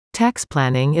Tax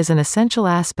planning is an essential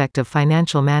aspect of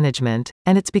financial management,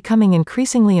 and it's becoming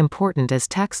increasingly important as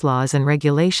tax laws and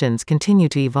regulations continue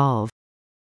to evolve.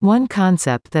 One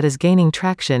concept that is gaining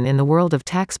traction in the world of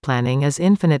tax planning is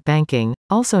infinite banking,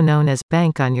 also known as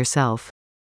bank on yourself.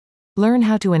 Learn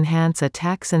how to enhance a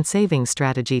tax and savings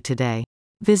strategy today.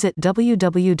 Visit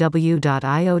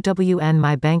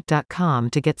www.iownmybank.com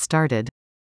to get started.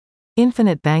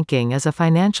 Infinite banking is a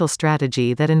financial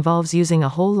strategy that involves using a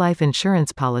whole life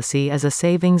insurance policy as a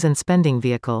savings and spending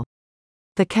vehicle.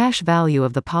 The cash value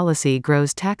of the policy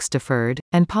grows tax-deferred,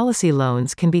 and policy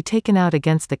loans can be taken out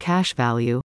against the cash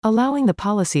value, allowing the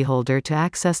policyholder to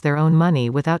access their own money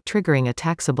without triggering a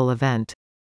taxable event.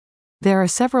 There are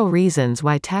several reasons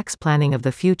why tax planning of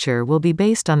the future will be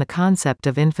based on the concept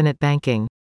of infinite banking.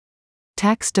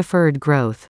 Tax-deferred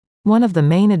growth. One of the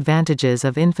main advantages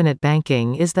of infinite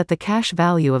banking is that the cash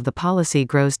value of the policy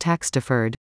grows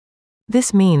tax-deferred.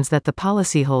 This means that the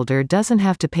policyholder doesn't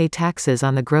have to pay taxes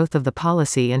on the growth of the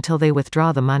policy until they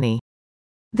withdraw the money.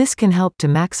 This can help to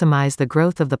maximize the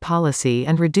growth of the policy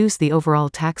and reduce the overall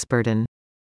tax burden.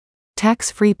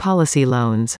 Tax-free policy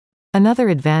loans. Another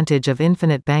advantage of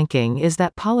infinite banking is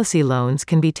that policy loans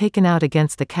can be taken out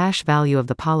against the cash value of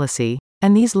the policy,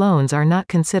 and these loans are not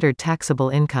considered taxable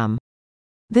income.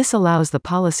 This allows the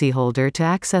policyholder to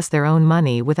access their own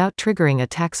money without triggering a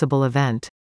taxable event.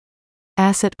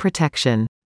 Asset protection.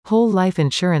 Whole life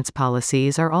insurance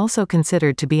policies are also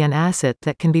considered to be an asset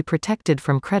that can be protected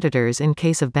from creditors in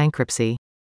case of bankruptcy.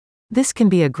 This can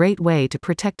be a great way to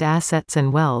protect assets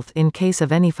and wealth in case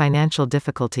of any financial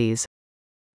difficulties.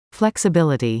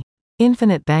 Flexibility.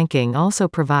 Infinite banking also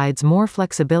provides more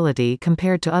flexibility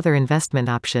compared to other investment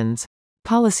options.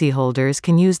 Policyholders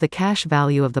can use the cash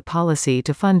value of the policy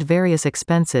to fund various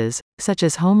expenses, such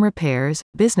as home repairs,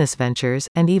 business ventures,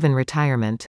 and even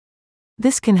retirement.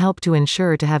 This can help to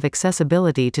ensure to have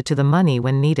accessibility to the money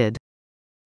when needed.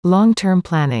 Long-term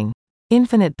planning.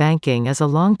 Infinite banking is a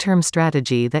long-term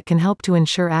strategy that can help to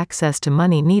ensure access to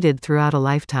money needed throughout a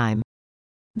lifetime.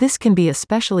 This can be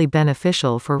especially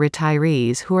beneficial for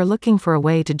retirees who are looking for a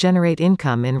way to generate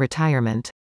income in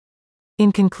retirement.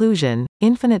 In conclusion,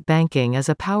 infinite banking is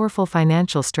a powerful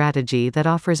financial strategy that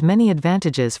offers many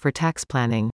advantages for tax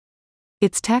planning.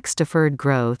 Its tax-deferred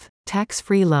growth,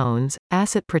 tax-free loans,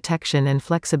 asset protection and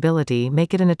flexibility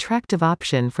make it an attractive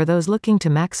option for those looking to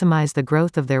maximize the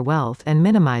growth of their wealth and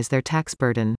minimize their tax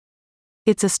burden.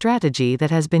 It's a strategy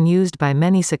that has been used by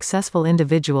many successful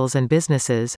individuals and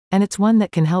businesses, and it's one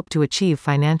that can help to achieve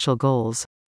financial goals.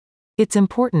 It's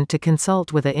important to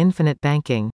consult with an infinite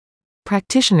banking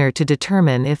practitioner to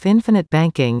determine if infinite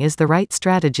banking is the right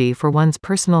strategy for one's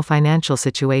personal financial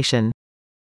situation.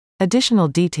 Additional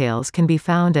details can be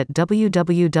found at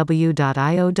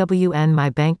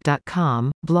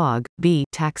www.iownmybank.com, blog, B,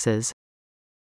 taxes.